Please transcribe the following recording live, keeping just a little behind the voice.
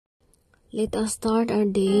Let us start our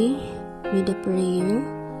day with a prayer,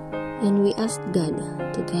 and we ask God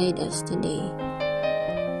to guide us today.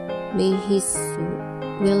 May His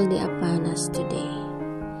will be upon us today.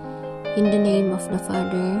 In the name of the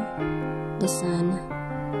Father, the Son,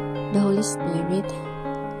 the Holy Spirit.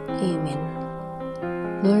 Amen.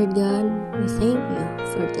 Lord God, we thank you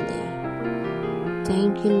for today.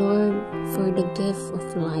 Thank you, Lord, for the gift of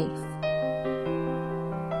life.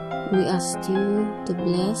 We ask you to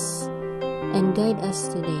bless and guide us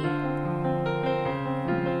today.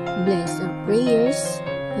 Bless our prayers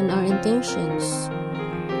and our intentions.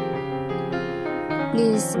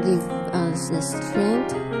 Please give us the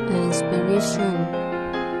strength and inspiration.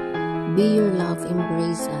 Be your love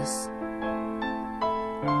embrace us.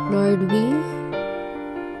 Lord, we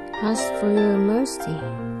ask for your mercy.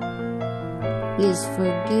 Please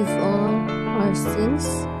forgive all our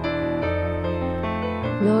sins.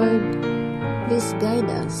 Lord, please guide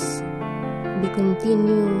us. We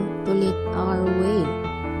continue to lead our way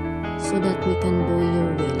so that we can do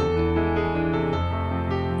your will.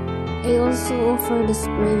 I also offer this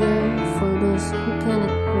prayer for those who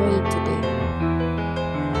cannot pray today.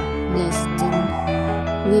 Bless them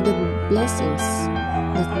with the blessings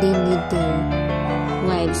that they need their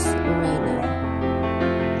lives right now.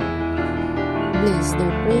 Bless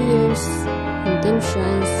their prayers,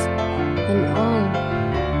 intentions, and all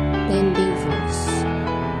the endeavors.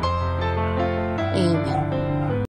 Amen.